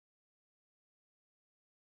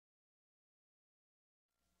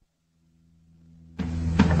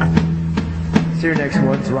See your next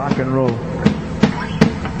one's rock and roll.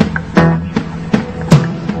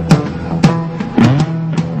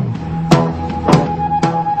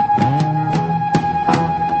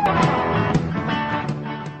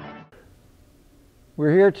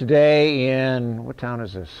 We're here today in, what town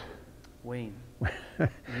is this? Wayne.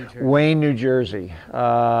 Wayne, New Jersey,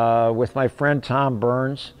 with my friend Tom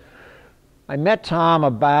Burns. I met Tom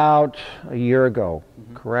about a year ago,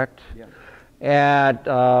 correct? Yeah. At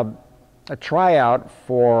a tryout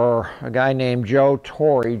for a guy named Joe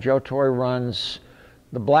Torre. Joe Torre runs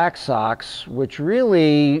the Black Sox, which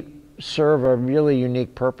really serve a really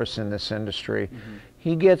unique purpose in this industry.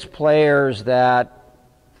 He gets players that,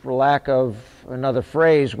 for lack of another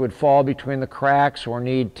phrase, would fall between the cracks or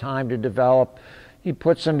need time to develop. He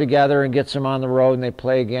puts them together and gets them on the road, and they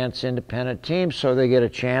play against independent teams, so they get a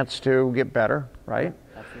chance to get better, right?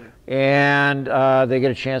 Absolutely. And they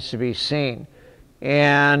get a chance to be seen.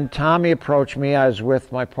 And Tommy approached me. I was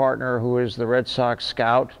with my partner, who is the Red Sox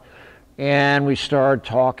scout, and we started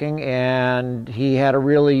talking, and he had a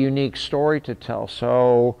really unique story to tell.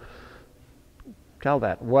 So tell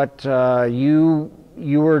that. What you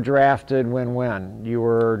were drafted when? You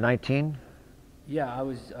were 19? Yeah, I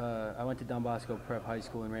went to Don Bosco Prep High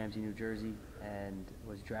School in Ramsey, New Jersey, and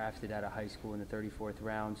was drafted out of high school in the 34th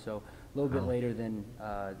round. So a little bit later than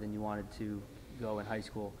you wanted to go in high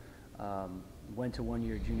school. Went to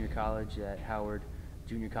one-year junior college at Howard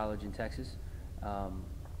Junior College in Texas,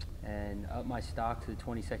 and up my stock to the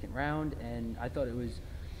 22nd round. And I thought it was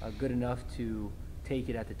good enough to take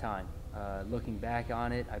it at the time. Looking back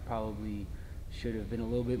on it, I probably should have been a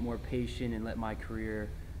little bit more patient and let my career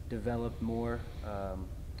develop more.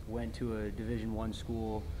 Went to a Division I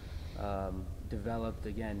school, developed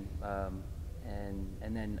again,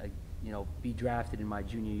 and then be drafted in my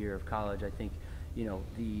junior year of college. I think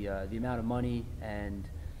the amount of money and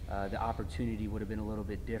the opportunity would have been a little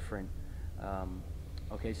bit different.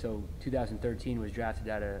 Okay, so 2013 was drafted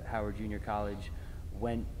out of Howard Junior College.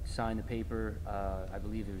 Went, signed the paper. I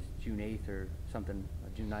believe it was June 8th or something,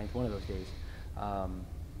 June 9th, one of those days.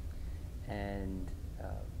 And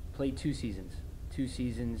played 2 seasons. 2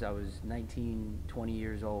 seasons. I was 19, 20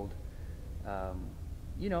 years old.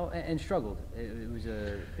 And struggled. It was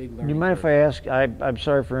a big learning. Do you mind if I ask? I'm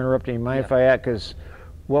sorry for interrupting. You mind if I ask? Because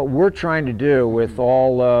what we're trying to do with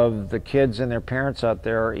all of the kids and their parents out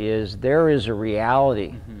there is a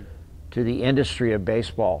reality to the industry of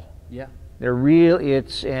baseball. Yeah.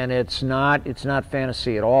 It's not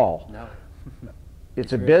fantasy at all. No.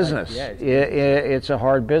 It's a business. Yeah, it's a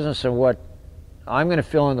hard business, and what I'm going to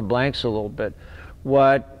fill in the blanks a little bit.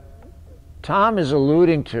 What Tom is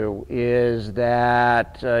alluding to is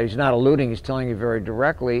that he's not alluding; he's telling you very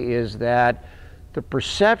directly is that the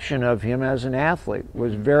perception of him as an athlete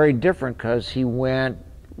was very different because he went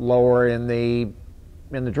lower in the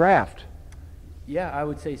draft. Yeah, I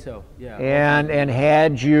would say so. Yeah. And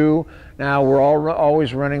had you, now we're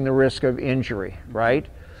always running the risk of injury, right?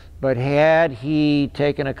 But had he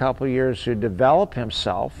taken a couple of years to develop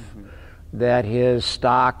himself, that his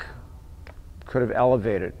stock could have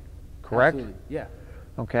elevated, correct? Absolutely. Yeah.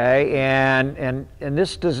 Okay, and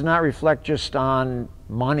this does not reflect just on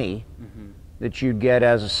money that you get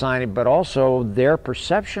as a signing, but also their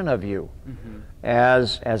perception of you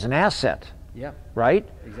as an asset. Yeah. Right?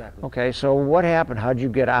 Exactly. Okay, so what happened? How'd you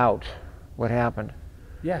get out? What happened?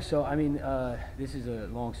 Yeah, so I mean, this is a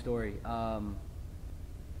long story. I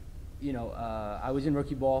was in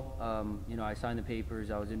rookie ball. I signed the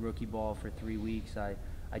papers. I was in rookie ball for 3 weeks. I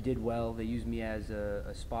did well. They used me as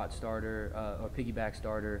a spot starter or piggyback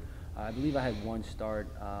starter. I believe I had 1 start.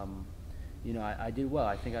 I did well.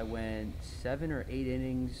 I think I went 7 or 8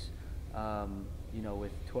 innings,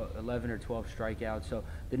 with 11 or 12 strikeouts. So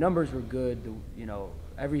the numbers were good.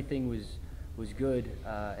 Everything was good.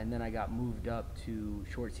 And then I got moved up to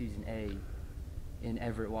short season A in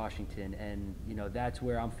Everett, Washington, and that's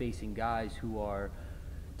where I'm facing guys who are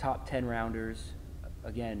top 10 rounders,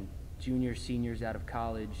 again, juniors, seniors out of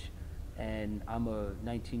college, and I'm a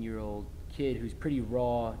 19-year-old kid who's pretty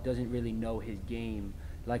raw, doesn't really know his game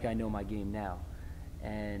like I know my game now,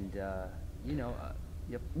 and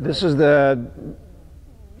yep. This is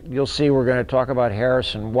you'll see we're going to talk about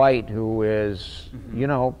Harrison White, who is,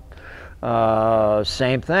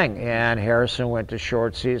 same thing. And Harrison went to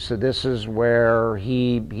short season, so this is where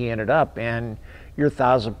he ended up. And you're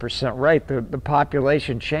 1,000% right. The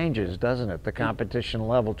population changes, doesn't it? The competition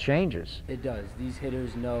level changes. It does. These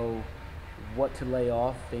hitters know what to lay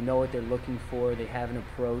off. They know what they're looking for. They have an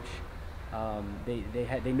approach.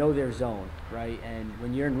 They know their zone, right? And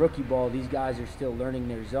when you're in rookie ball, these guys are still learning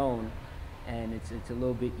their zone, and it's a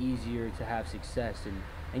little bit easier to have success. And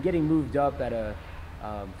and getting moved up at a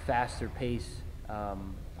faster pace.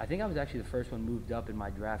 I think I was actually the first one moved up in my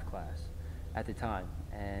draft class at the time,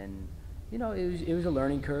 and you know, it was a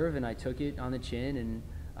learning curve, and I took it on the chin, and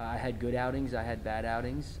I had good outings, I had bad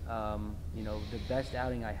outings. You know, the best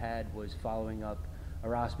outing I had was following up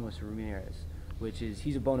Erasmus Ramirez, which is,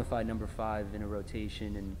 he's a bona fide number 5 in a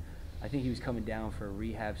rotation, and I think he was coming down for a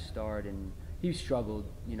rehab start, and he struggled,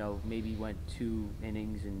 you know, maybe went 2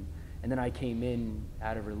 innings, and then I came in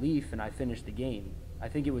out of relief, and I finished the game. I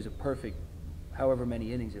think it was a perfect, however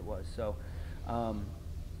many innings it was. So,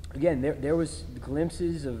 again, there was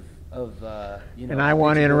glimpses of you know. And I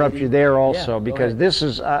want to interrupt you there also, because this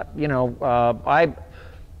is, you know,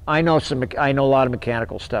 I know a lot of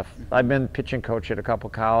mechanical stuff. I've been pitching coach at a couple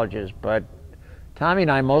colleges, but Tommy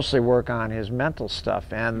and I mostly work on his mental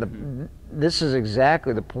stuff, and this is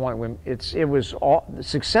exactly the point when the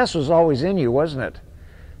success was always in you, wasn't it?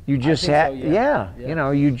 You just had, so, yeah. You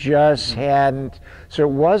know, you just hadn't. So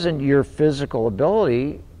it wasn't your physical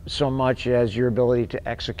ability so much as your ability to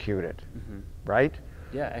execute it, right?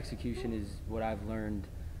 Yeah, execution is what I've learned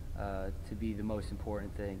to be the most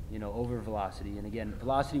important thing, you know, over velocity. And again,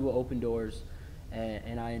 velocity will open doors,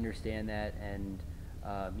 and I understand that. And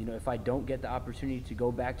you know, if I don't get the opportunity to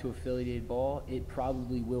go back to affiliated ball, it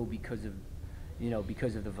probably will because of, you know,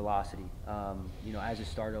 because of the velocity. You know, as a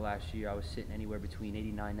starter last year, I was sitting anywhere between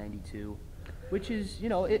 89, 92, which is, you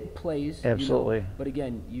know, it plays. Absolutely. You know, but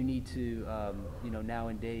again, you need to, you know,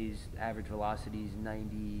 nowadays, average velocity is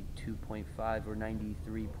 92.5 or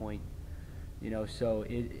 93 point, you know, so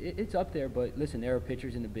it's up there. But listen, there are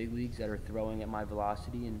pitchers in the big leagues that are throwing at my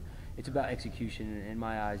velocity, and it's about execution. In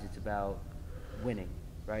my eyes, it's about winning,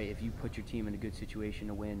 right? If you put your team in a good situation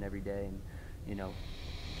to win every day, and, you know,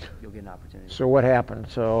 you'll get an opportunity. So what happened?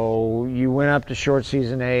 So you went up to short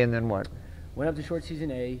season A, and then what? Went up to short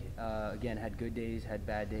season A. Again, had good days, had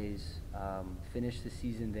bad days. Finished the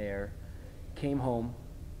season there. Came home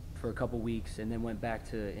for a couple weeks, and then went back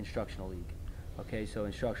to instructional league. Okay, so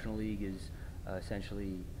instructional league is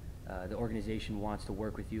essentially the organization wants to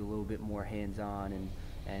work with you a little bit more hands-on,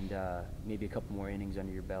 and maybe a couple more innings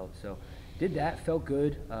under your belt. So did that, felt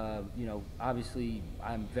good. You know, obviously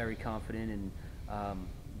I'm very confident, and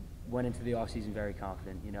went into the offseason very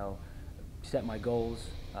confident. You know, set my goals.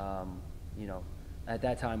 You know, at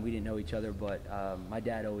that time we didn't know each other, but my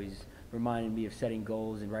dad always reminded me of setting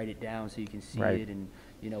goals and write it down so you can see it, and,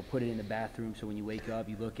 you know, put it in the bathroom so when you wake up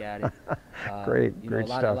you look at it. Great, you know, great a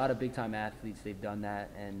stuff. lot of big time athletes, they've done that,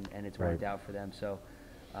 and it's worked out for them. So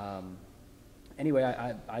anyway,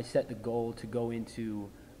 I set the goal to go into,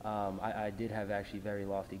 I did have actually very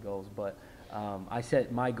lofty goals, but I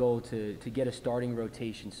set my goal to get a starting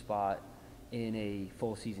rotation spot in a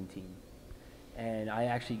full season team. And I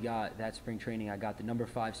actually got that spring training, I got the number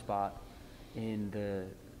 5 spot in the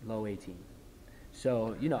low A team.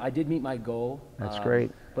 So, you know, I did meet my goal. That's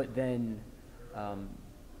great. But then,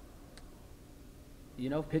 you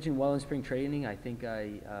know, pitching well in spring training, I think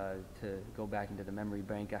to go back into the memory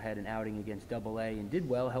bank, I had an outing against Double A and did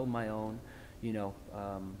well, held my own, you know,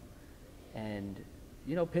 and,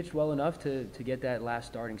 you know, pitched well enough to get that last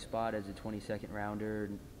starting spot as a 22nd rounder,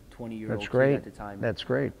 20-year-old kid at the time. That's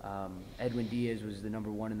great. Edwin Diaz was the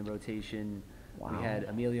number 1 in the rotation. Wow. We had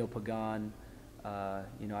Emilio Pagan.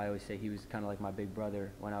 You know, I always say he was kind of like my big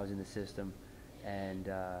brother when I was in the system. And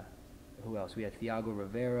who else? We had Thiago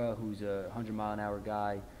Rivera, who's a 100-mile-an-hour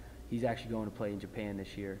guy. He's actually going to play in Japan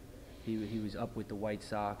this year. He was up with the White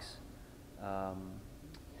Sox.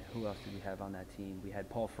 Who else did we have on that team? We had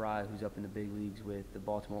Paul Fry, who's up in the big leagues with the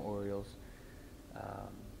Baltimore Orioles.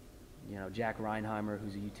 You know, Jack Reinheimer,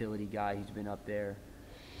 who's a utility guy. He's been up there.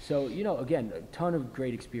 So, you know, again, a ton of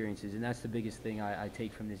great experiences, and that's the biggest thing I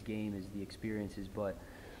take from this game is the experiences. But,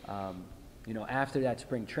 you know, after that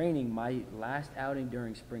spring training, my last outing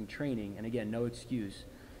during spring training, and again, no excuse,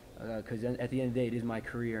 because at the end of the day, it is my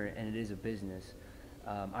career and it is a business.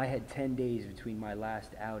 I had 10 days between my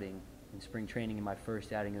last outing in spring training and my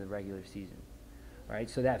first outing of the regular season. All right,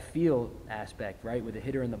 so that field aspect, right, with the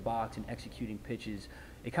hitter in the box and executing pitches,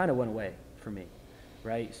 it kind of went away for me,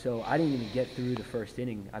 right? So I didn't even get through the first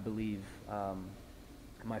inning, I believe,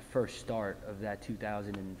 my first start of that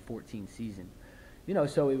 2014 season. You know,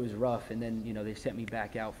 so it was rough, and then, you know, they sent me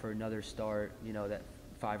back out for another start, you know, that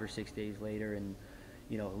 5 or 6 days later, and,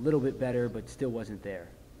 you know, a little bit better, but still wasn't there,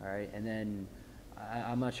 all right? And then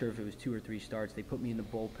I'm not sure if it was 2 or 3 starts. They put me in the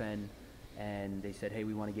bullpen, and they said, hey,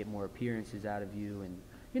 we want to get more appearances out of you, and,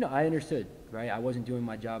 you know, I understood, right? I wasn't doing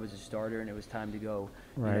my job as a starter, and it was time to go,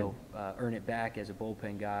 you know, earn it back as a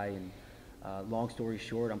bullpen guy. And long story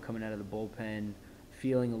short, I'm coming out of the bullpen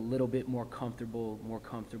feeling a little bit more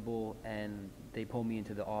comfortable, and they pull me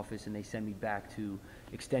into the office and they send me back to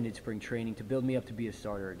extended spring training to build me up to be a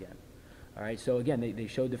starter again. All right, so again, they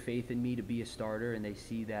showed the faith in me to be a starter, and they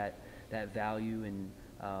see that value in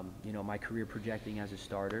my career projecting as a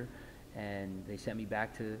starter, and they sent me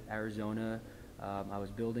back to Arizona. I was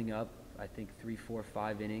building up, I think 3, 4,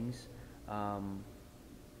 5 innings, and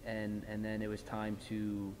then it was time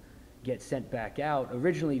to get sent back out.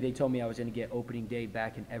 Originally, they told me I was going to get opening day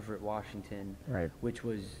back in Everett, Washington, right, which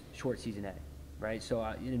was short season A, right? So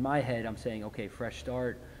in my head, I'm saying, okay, fresh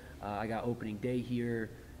start. I got opening day here.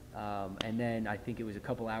 And then I think it was a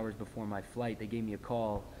couple hours before my flight, they gave me a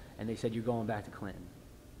call, and they said, you're going back to Clinton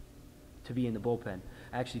to be in the bullpen.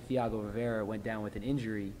 Actually, Thiago Rivera went down with an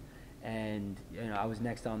injury, and I was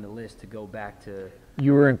next on the list to go back to...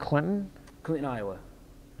 You were in Clinton? Clinton, Iowa.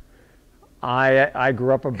 I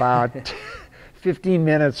grew up about 15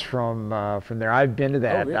 minutes from there. I've been to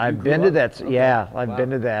that. Oh, really? I've been to that. Okay. Yeah, I've Wow. been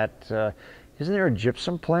to that. Isn't there a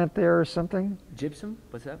gypsum plant there or something? Gypsum?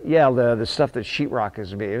 What's that? Yeah, the stuff that sheetrock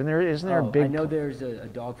is made. Isn't there a big... I know there's a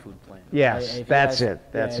dog food plant. Yes, that's it.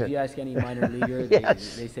 If you ask any minor leaguer,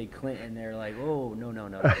 Yes. they say Clinton, they're like, oh, no.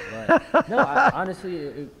 But, no,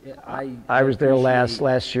 honestly, I was there appreciate-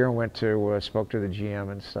 last year and went to spoke to the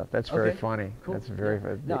GM and stuff. That's very Okay, funny. cool. That's very...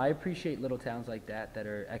 Yeah. No, I appreciate little towns like that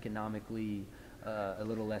are economically a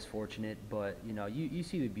little less fortunate, but you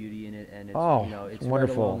see the beauty in it, and it's it's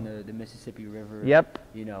wonderful. right along the Mississippi River. Yep.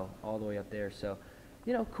 All the way up there. So,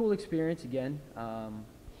 cool experience again. So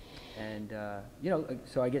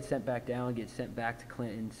I get sent back down, get sent back to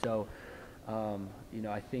Clinton. So, I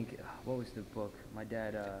think what was the book? My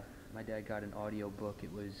dad got an audio book.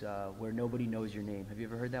 It was Where Nobody Knows Your Name. Have you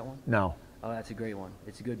ever heard that one? No. Oh, that's a great one.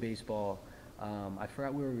 It's a good baseball. I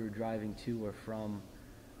forgot where we were driving to or from,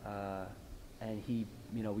 and we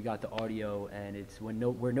got the audio, and it's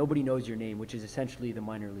Where Nobody Knows Your Name, which is essentially the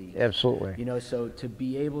minor leagues. Absolutely. So to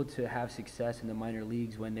be able to have success in the minor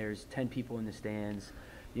leagues when there's 10 people in the stands,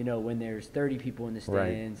 when there's 30 people in the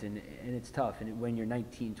stands, and it's tough. And when you're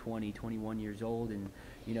 19, 20, 21 years old, and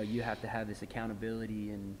you have to have this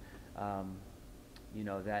accountability and that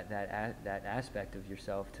aspect of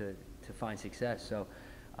yourself to find success. So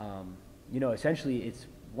essentially it's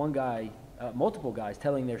one guy, multiple guys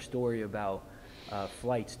telling their story about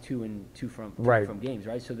flights to and from games,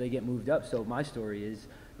 right? So they get moved up. So my story is,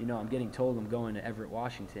 I'm getting told I'm going to Everett,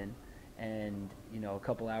 Washington, and a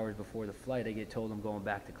couple hours before the flight, I get told I'm going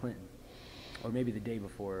back to Clinton, or maybe the day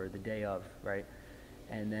before or the day of, right?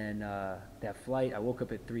 And then that flight, I woke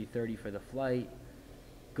up at 3:30 for the flight,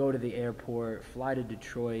 go to the airport, fly to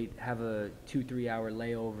Detroit, have a 2-3 hour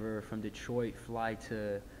layover from Detroit, fly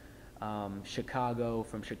to Chicago,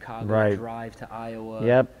 from Chicago drive to Iowa.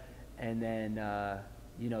 Yep. And then,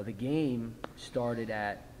 the game started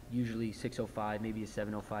at usually 6:05, maybe a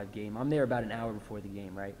 7:05 game. I'm there about an hour before the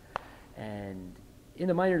game, right? And in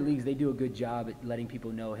the minor leagues, they do a good job at letting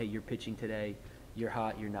people know, hey, you're pitching today, you're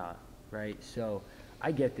hot, you're not, right? So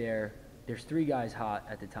I get there, there's 3 guys hot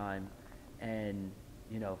at the time, and,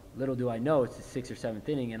 little do I know, it's the 6th or 7th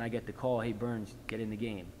inning, and I get the call, hey, Burns, get in the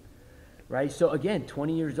game. Right, so again,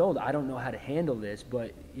 20 years old, I don't know how to handle this,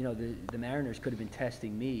 but the Mariners could have been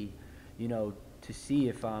testing me, to see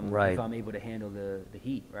if I'm able to handle the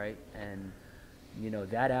heat, right? And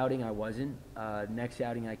that outing I wasn't. Next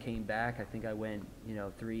outing I came back, I think I went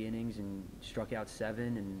 3 innings and struck out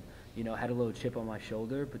 7, and had a little chip on my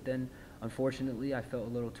shoulder. But then unfortunately I felt a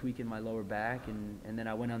little tweak in my lower back, and then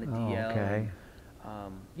I went on the DL. Okay.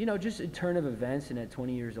 And, just a turn of events, and at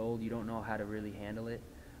 20 years old you don't know how to really handle it.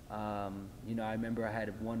 I remember I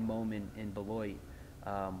had one moment in Beloit,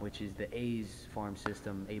 which is the A's farm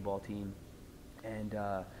system A-ball team, and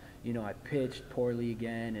I pitched poorly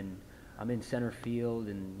again, and I'm in center field,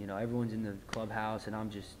 and everyone's in the clubhouse, and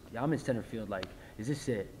I'm in center field like, is this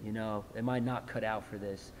it? Am I not cut out for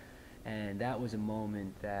this? And that was a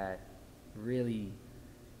moment that really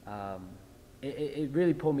it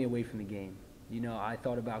really pulled me away from the game. I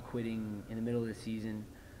thought about quitting in the middle of the season.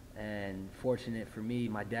 And fortunate for me,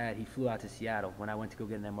 my dad, he flew out to Seattle when I went to go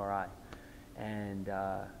get an MRI. And,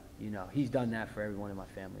 he's done that for everyone in my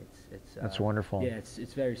family. That's wonderful. Yeah,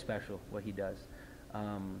 it's very special what he does.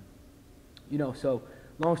 So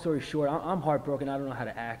long story short, I'm heartbroken. I don't know how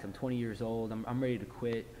to act. I'm 20 years old. I'm ready to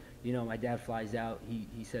quit. My dad flies out.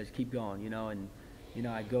 He says, keep going, and,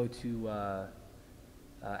 I go to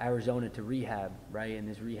Arizona to rehab, right? And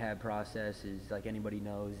this rehab process is, like anybody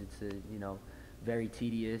knows, it's very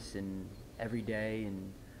tedious and every day,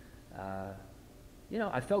 and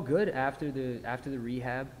I felt good after the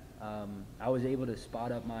rehab. I was able to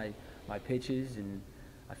spot up my pitches, and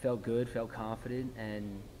I felt good, felt confident,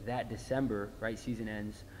 and that December, right, season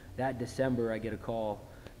ends, that December I get a call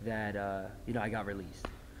that, I got released,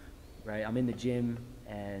 right? I'm in the gym,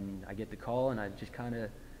 and I get the call, and I just kind of,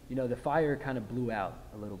 the fire kind of blew out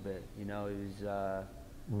a little bit. It was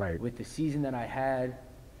Right. with the season that I had,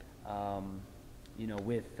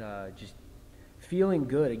 with just feeling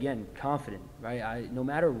good, again, confident, right? No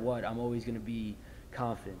matter what, I'm always going to be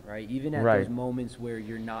confident, right? Even at those moments where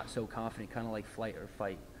you're not so confident, kind of like flight or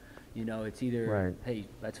fight. It's either, hey,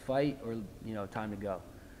 let's fight, or, time to go.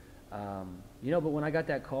 But when I got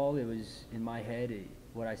that call, it was in my head,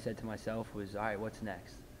 what I said to myself was, all right, what's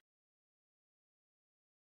next?